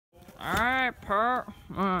Alright, Per.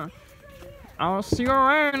 I'll see you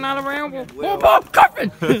around, not around. Oh, Bob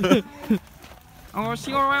Coffin! I'm gonna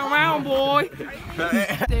see you around, boy.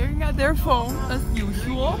 Staring at their phone as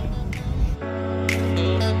usual.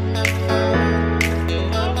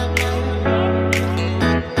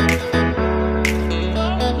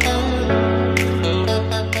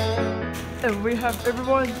 And we have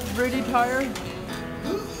everyone really tired.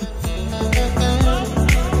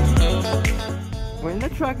 We're in the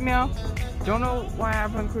truck now. Don't know why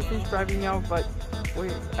happened. Krissy's driving now, but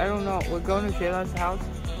I don't know. We're going to Shayla's house.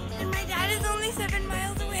 And my dad is only 7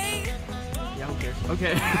 miles away. Yeah, who cares?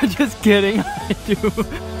 Okay, just kidding. I do.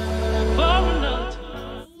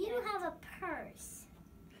 You have a purse.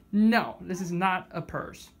 No, this is not a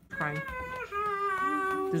purse. Crying.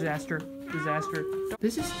 Disaster. Disaster.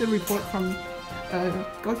 This is the report from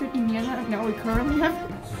Goshen, Indiana. Now we currently have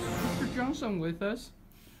Mr. Johnson with us.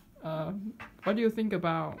 What do you think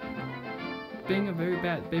about being a very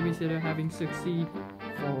bad babysitter, having succeed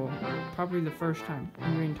for probably the first time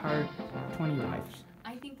in your entire 20 lives?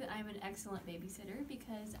 I think that I'm an excellent babysitter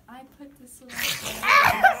because I put this little to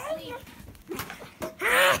sleep.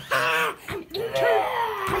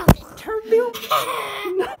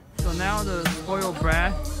 So now the spoiled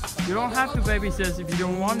brat, you don't have to babysit if you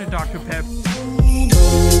don't want a Dr. Pep.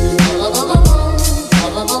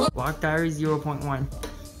 Walk Diary 0.1.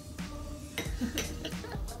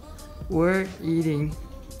 We're eating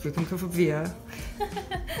chicken kofavia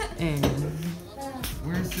and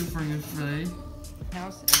we're super good today.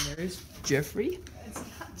 House and there's Jeffrey.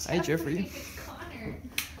 Hi Jeffrey.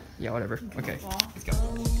 Yeah, whatever. Okay, let's go.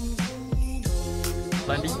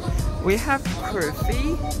 Lundy. We have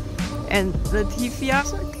Krissy and Latifia.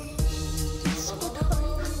 It's so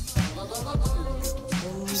tired.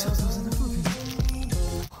 She saw those in the Philippines.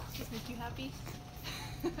 Does this make you happy?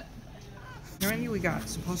 Apparently we got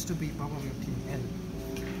supposed to be bubble milk tea and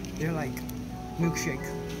they're like milkshake,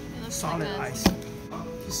 solid like ice.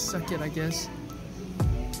 Just suck it, I guess.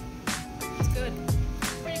 It's good.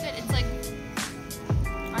 Pretty good. It's like,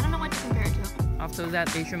 I don't know what to compare it to. After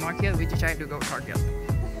that Asian market, we decided to go Target.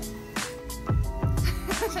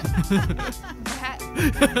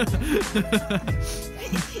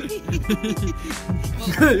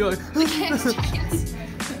 You're like,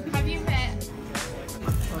 Have you met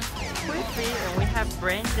Krissy, and we have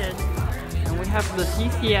Brandon, and we have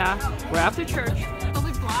Latifia. We're after church. oh,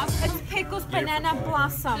 we blossom? It's Pickles Banana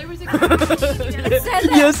Blossom. There was a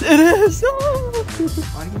Yes, it is.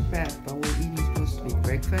 Audience bad, but we're eating supposed to be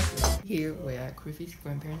breakfast. Here we're at Krissy's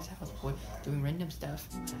grandparents' house. We're doing random stuff.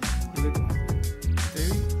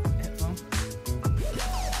 Very headphone.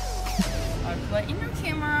 I play in your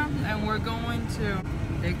camera, and we're going to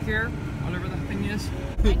daycare, whatever that thing is.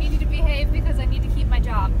 I need you to behave because I need to keep my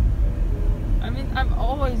job. I mean, I'm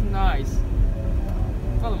always nice.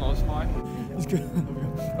 For the most part. It's good.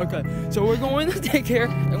 Okay, so we're going to daycare,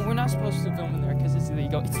 and we're not supposed to film in there because it's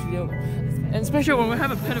illegal. It's illegal. And especially when we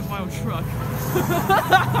have a pedophile truck.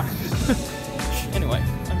 Anyway,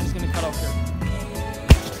 I'm just gonna cut off here.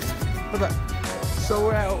 Okay, so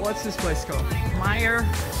we're at, what's this place called? Meyer.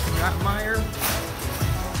 We're at Meyer.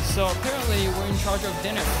 So apparently we're in charge of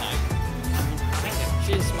dinner tonight.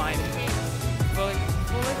 She's my full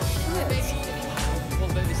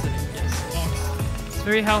babysitting, yes. It's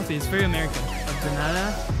very healthy, it's very American. A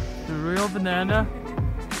banana, the real banana.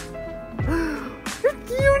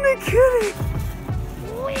 You're not kidding!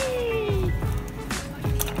 Whee!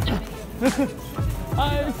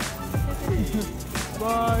 Hi!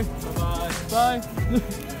 Bye! Bye! Bye!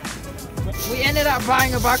 We ended up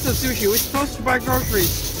buying a box of sushi. We're supposed to buy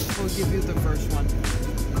groceries. We'll give you the first one.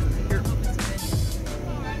 Here.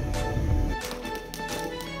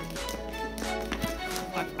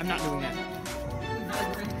 I'm not doing that.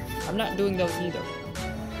 I'm not doing those either.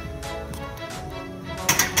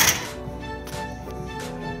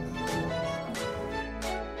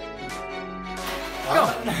 Go!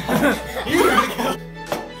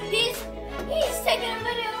 He's taking a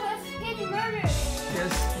video of us getting murdered.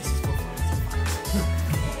 Yes, this is for fun.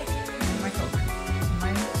 My Coke.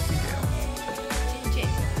 My video.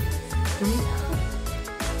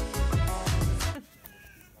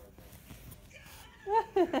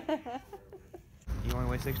 You only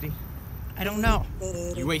weigh 60? I don't know.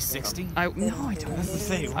 You weigh 60? No, I don't.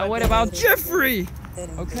 Say What about Jeffrey?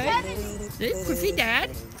 Okay. It's Krissy Dad.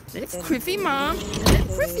 It's Krissy Mom. And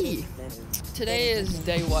it's Krissy. Today is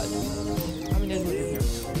day what? How many days we've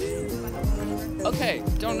been here? Okay,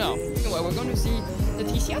 don't know. Anyway, we're going to see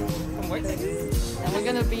Latifia from work. And we're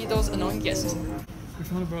going to be those annoying guests. We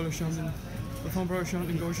found a brother shop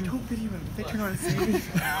in Goshen. Don't video him. They turn on and say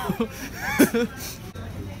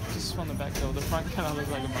on the back though. The front kind of looks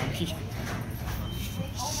like a monkey.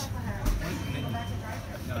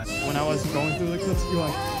 When I was going through the clips, you're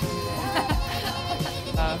like,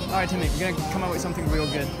 all right, Timmy, we're gonna come up with something real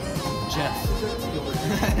good. Jeff.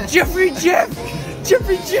 Jeffrey Jeff.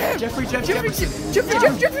 Jeffrey Jeff. Jeffrey Jeff. Jeffrey Jeff. Jeffrey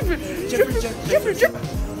Jeff. Jeffrey Jeff.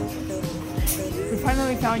 We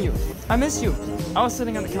finally found you. I missed you. I was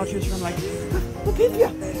sitting on the couch here, so I'm like,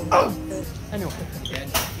 Olivia. Oh. Anyway,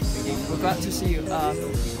 we're glad to see you.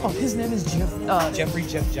 Oh, his name is Jeff. Jeffrey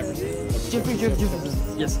Jeff Jefferson. Jeffrey Jeff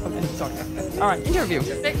Jefferson. Yes. Okay. Sorry. All right. Interview.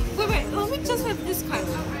 Wait. Let me just have this cut.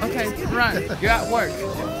 Okay. Run. You're at work.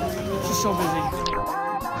 She's so busy.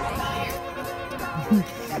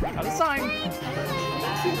 Got a sign.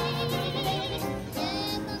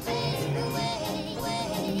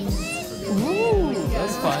 Ooh,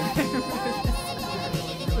 that's fun.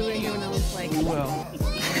 When I was like, Well.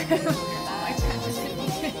 my time is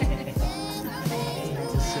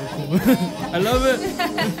So cool. I love it.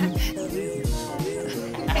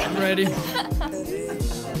 I'm ready.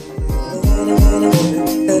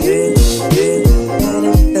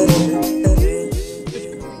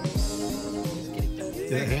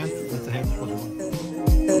 The hand? That's the hand.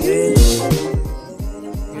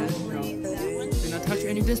 Do not touch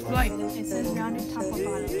any display. It says rounded top or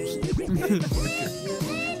bottom.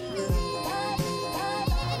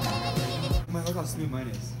 Look how smooth mine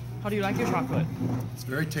is. How do you like your chocolate? It's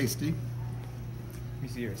very tasty. Let me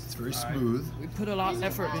see yours. It's very smooth. We put a lot of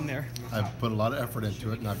effort in there. I've put a lot of effort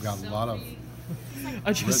into it, and I've got a lot of.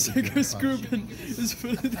 I just took a scoop and just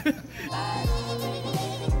put it there.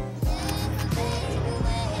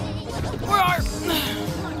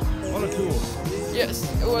 What a tool. Yes,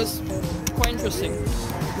 it was quite interesting.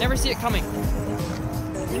 Never see it coming.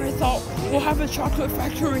 Never thought we'll have a chocolate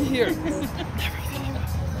factory here.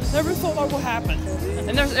 Never thought that would happen.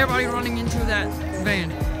 And there's everybody running into that van.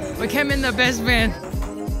 We came in the best van.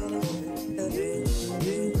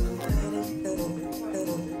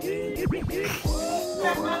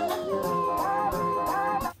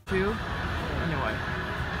 Two. Anyway.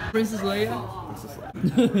 Princess Leia.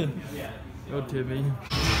 Go Timmy.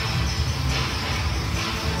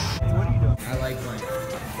 I like mine.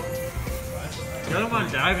 The other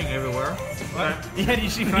one's diving everywhere. What? Yeah, you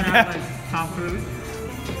should Kind of like Tom Cruise.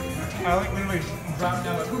 I like when we drop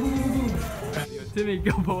down like, Timmy,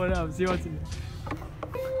 go pull it up. See what's in there.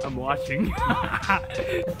 I'm watching.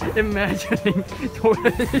 Imagining. What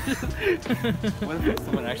if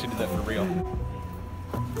someone actually did that for real?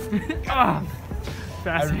 Ah, I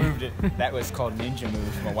fascinating. removed it. That was called ninja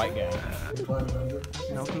moves from a white guy.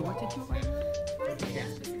 No clue. What did you wear?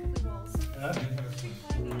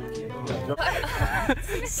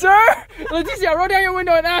 Sir! Leticia, roll down your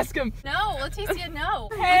window and ask him. No, Leticia, no.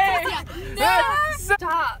 Hey! Leticia, no!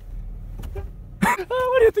 Stop.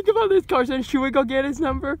 What do you think about this, Carson? Should we go get his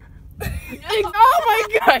number? Oh my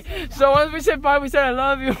god! So once we said bye, we said I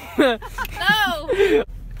love you. No!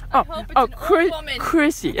 Oh, hope it's oh, an old woman.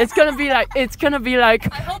 Krissy. It's gonna be like. I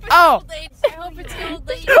hope it's Oh. old lady. I hope it's an old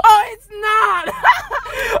lady. Oh, it's not!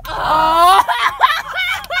 Oh!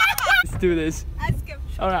 Let's do this. Ask him.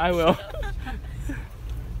 Alright, I will.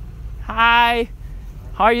 Hi.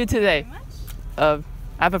 How are you today? I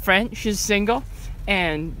have a friend. She's single,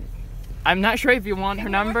 and I'm not sure if you want her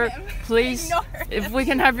number. him. Please, Ignore if we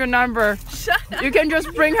can have your number, Shut up. you can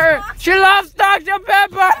just bring her. She loves Dr.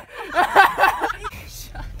 Pepper.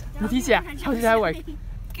 Leticia, how did that work?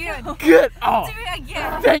 Good. Good. Oh. Do it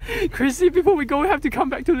again. Thank Krissy, before we go, we have to come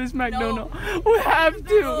back to this McDonald's. We have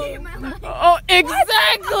to. Oh,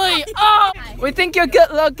 exactly. Oh, we think you're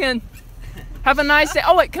good looking. Have a nice day.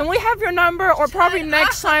 Oh wait, can we have your number? Or probably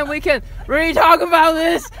next time we can really talk about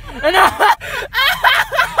this. I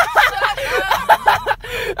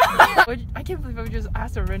can't believe I just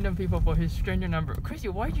asked a random people for his stranger number. Krissy,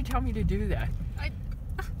 why did you tell me to do that?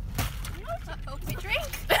 Open drink.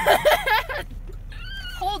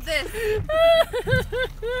 Hold this.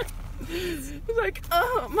 He's like,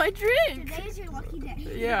 oh, my drink. Today's your lucky day.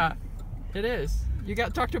 Yeah, it is. You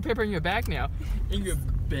got Dr. Pepper in your bag now. In your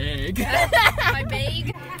bag. My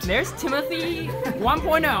bag. There's Timothy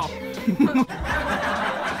 1.0.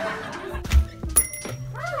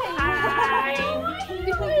 Hi.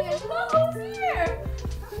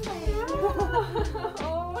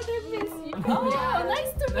 Oh, I miss you. Oh,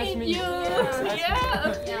 nice to meet you.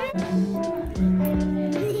 Yeah.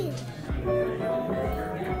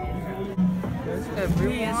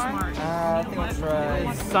 Everyone. I think that's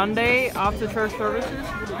right. Sunday after church services.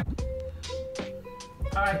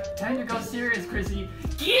 Alright, time to go serious, Krissy.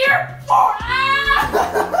 Gear 4!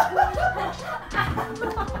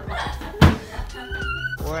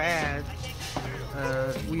 We're at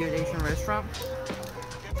weird Asian restaurant.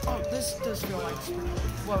 Oh, this does feel like street.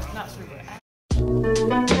 Well, not street.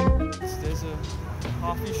 There's a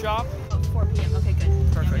coffee shop. Oh, 4 p.m. Okay, good.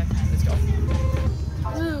 Perfect. Let's go.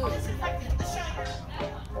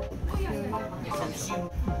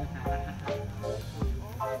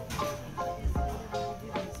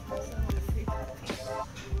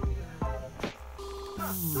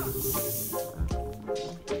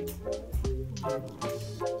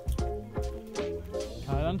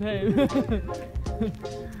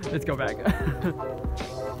 Let's go back.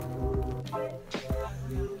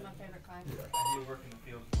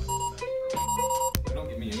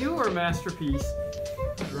 You were a masterpiece.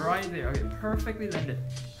 Right there. Okay, perfectly landed.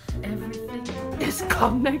 Everything is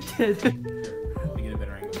connected. Let me get a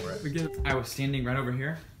better angle for it. I was standing right over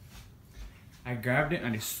here. I grabbed it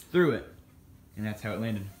and I just threw it. And that's how it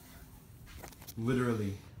landed.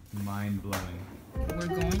 Literally mind blowing. We're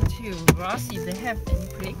going to Rossi. They have any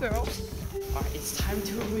pretty girls. Alright, it's time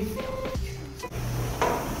to refill.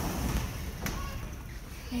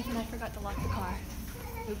 Nathan, I forgot to lock the car.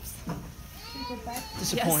 Oops.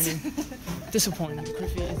 Disappointing. Yes. Disappointing,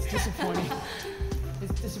 Krissy. It's disappointing.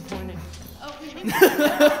 It's disappointing. Oh,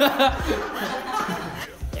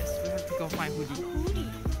 Yes, we have to go find Hoodie.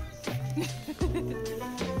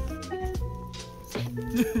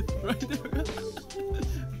 Right there.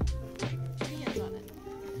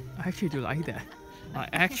 I actually do like that. I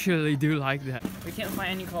actually do like that. We can't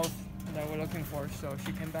find any clothes that we're looking for, so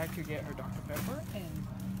she came back to get her Dr. Pepper. And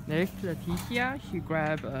next, Leticia, she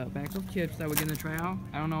grabbed a bag of chips that we're gonna try out.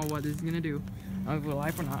 I don't know what this is gonna do. I don't know if we'll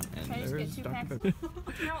like or not. And there's Dr. Pepper.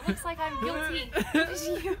 Now it looks like I'm guilty. It's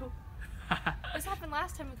you. This happened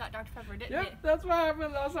last time we got Dr. Pepper, didn't Yep, it? that's what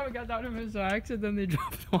happened last time we got Dr. Pepper. So I accidentally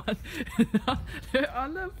dropped one. They're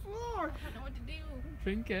on the floor. I don't know what to do.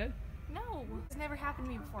 Drink it. No, it's never happened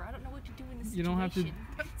to me before. I don't know what to do in this You don't have to.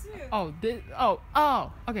 situation.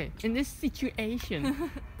 Oh, okay. In this situation,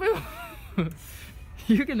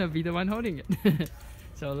 you're gonna be the one holding it.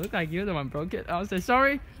 So it looked like you're the one broke it. I was like,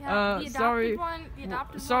 sorry, Yeah, the sorry,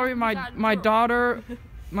 adopted sorry, one, my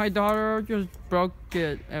daughter just broke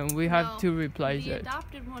it, and we have to replace the it.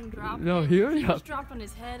 adopted one dropped No, it. here He you was go. dropped on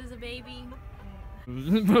his head as a baby.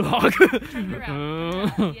 Vlog. Turn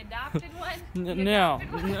around. The adopted one? The No,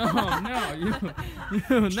 adopted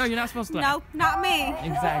one? no, you're not supposed to. No, not me. It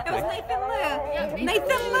Exactly. was Nathan Liu.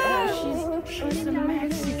 Nathan Liu. She's a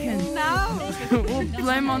Mexican. No. We'll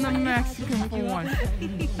blame on the Mexican for once.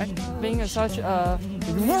 Being such a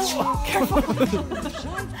careful.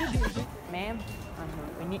 Ma'am,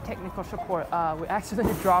 we need technical support. We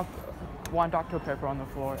accidentally dropped one Dr. Pepper on the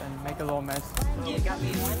floor and make a little mess.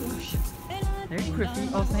 There's Krissy.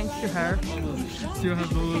 Oh, thanks to her. Still have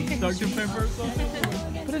those Dr. Pepper or something?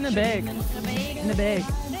 Put it in the bag. In the bag.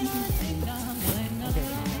 Okay.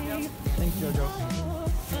 Thanks, Jojo.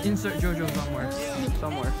 Insert Jojo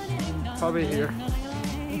somewhere. Probably here.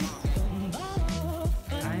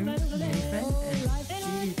 I'm Nathan and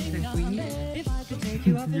she is Linguini.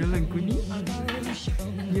 You're Linguini?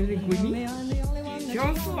 You're Linguini?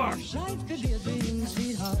 Go for it!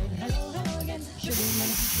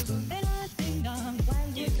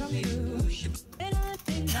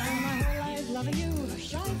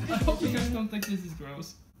 I hope you guys don't think this is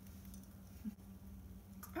gross.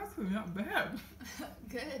 Actually, not bad.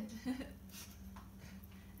 Good.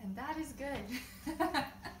 And that is good.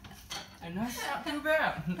 And that's not too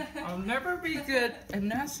bad. I'll never be good, and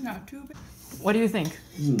that's not too bad. What do you think?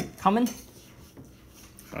 Coming?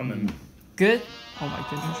 Good? Oh my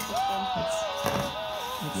goodness.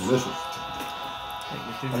 Delicious.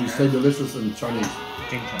 How do you say delicious in Chinese?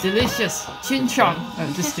 Delicious. Chin chong.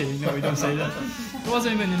 Just kidding. No, we don't say that. It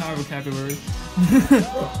wasn't even in our vocabulary.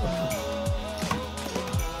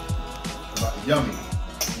 Yummy.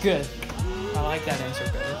 Good. I like that answer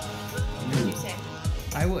better. What did you say?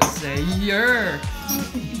 I would say yer.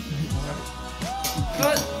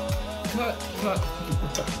 Cut.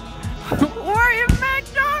 We're in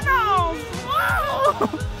McDonald's! Wow!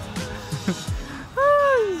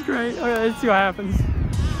 Oh, this is great. Okay, let's see what happens.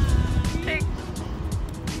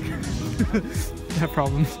 Have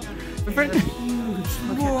problems.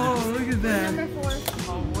 Whoa, look at that. Number 4.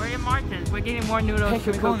 Oh, we're in Martin's. We're getting more noodles.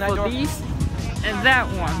 Can we go for these? And that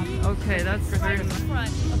one. Okay, that's very Right in nice. front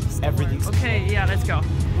of the store. Everything's Okay, yeah, let's go.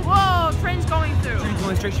 Whoa, train's going through.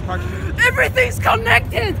 going straight to park. Everything's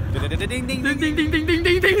connected! Ding ding Ding, ding, ding, ding, ding, ding,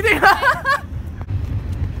 ding, ding. Alright,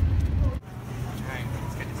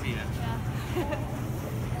 it's good to see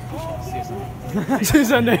you. See you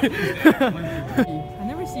Sunday. I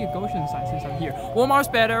never see a Goshen sign since I'm here. Walmart's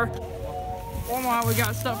better. Walmart, we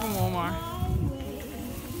got stuff from Walmart.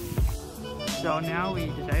 So now we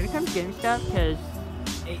decided to come to GameStop because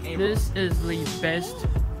this is the best,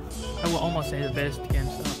 I will almost say the best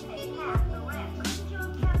GameStop.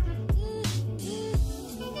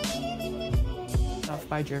 Off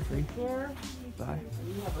by Jeffrey. Bye.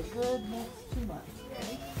 You have a good next 2 months.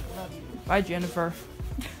 Okay? Love you. Bye, Jennifer.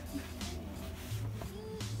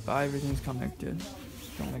 Bye, everything's connected.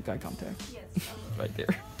 Just don't make eye contact. Right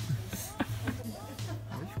there.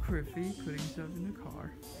 There's Krissy putting stuff in the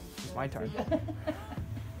car. It's my turn.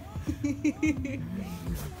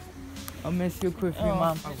 I'll miss you, Krissy,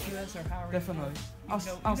 Mom. Definitely. I'll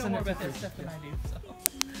send it to Krissy. Stuff than I do, so.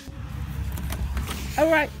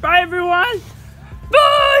 Alright, bye everyone!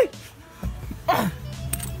 Bye!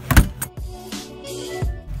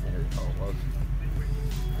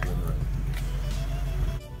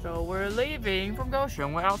 So we're leaving from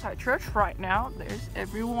Goshen. We're outside church right now. There's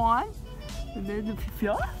everyone. And there's the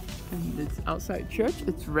people. And it's outside church.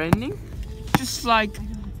 It's raining. Just like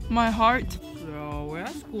my heart. So we're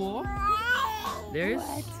at school. There's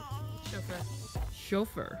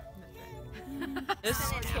chauffeur. This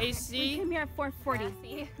is Casey. Come here at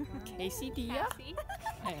 4:40. Casey Dia.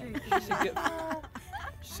 And she's a good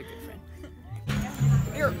friend.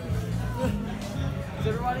 Here. Is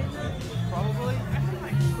everybody in there? Probably.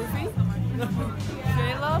 Krissy,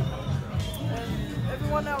 Shayla, and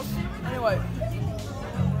everyone else. Anyway,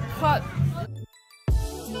 cut.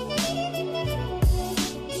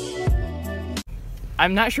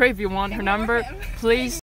 I'm not sure if you want her number. Please